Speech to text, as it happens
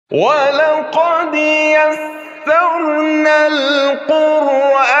ولقد يسرنا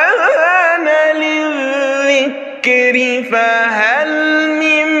القرآن للذكر فهل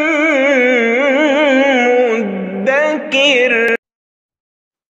من مدكر.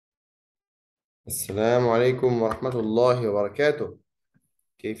 السلام عليكم ورحمة الله وبركاته.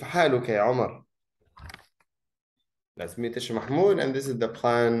 كيف حالك يا عمر؟ That's me, Tish Mahmoud, and this is the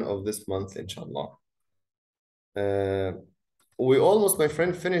plan of this month, inshallah. We almost, my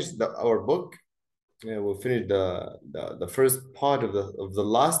friend, finished our book. We finished the first part of the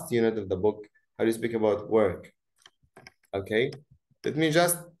last unit of the book. How do you speak about work? Okay, let me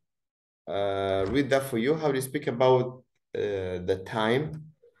just read that for you. How do you speak about the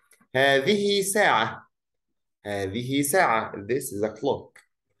time? هذه ساعة. هذه ساعة. This is a clock.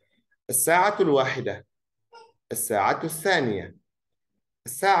 الساعة الواحدة. الساعة الثانية.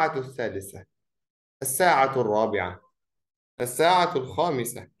 الساعة الثالثة. الساعة الرابعة. الساعة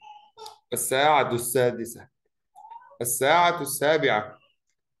الخامسة. الساعة السادسة. الساعة السابعة.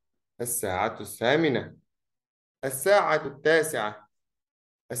 الساعة الثامنة. الساعة التاسعة.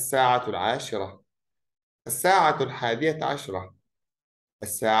 الساعة العاشرة. الساعة الحادية عشرة.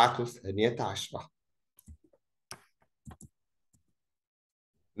 الساعة الثانية عشرة.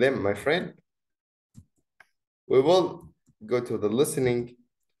 Then, my friend, we will go to the listening.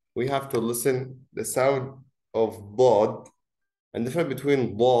 We have to listen the sound of bod and the difference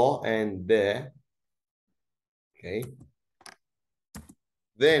between ba and da. Okay.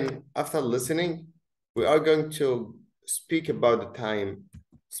 Then, after listening, we are going to speak about the time,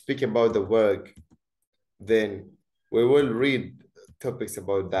 speak about the work. Then we will read topics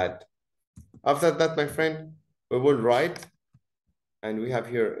about that. After that, my friend, we will write, and we have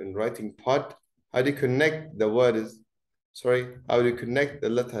here in writing part, how do you connect the words, how do you connect the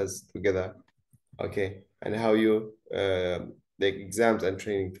letters together, okay, and how you take exams and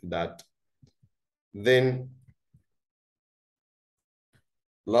training for that. Then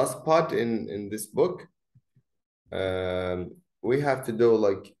last part in this book, we have to do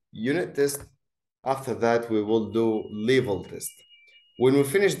like unit test. After that, we will do level test. When we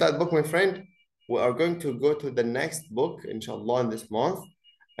finish that book, my friend, we are going to go to the next book, inshallah, in this month,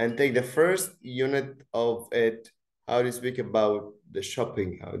 and take the first unit of it. How do you speak about the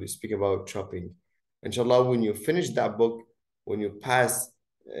shopping? How do you speak about shopping? Inshallah, when you finish that book, when you pass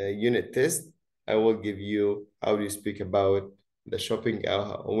unit test, I will give you how do you speak about the shopping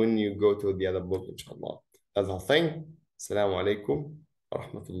when you go to the other book, inshallah. That's the thing. Assalamu alaikum wa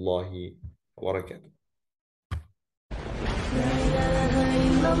rahmatullahi wa barakatuh. لا إله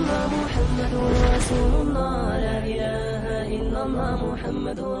إلا الله محمد رسول الله. لا إله إلا الله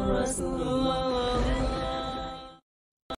محمد رسول الله.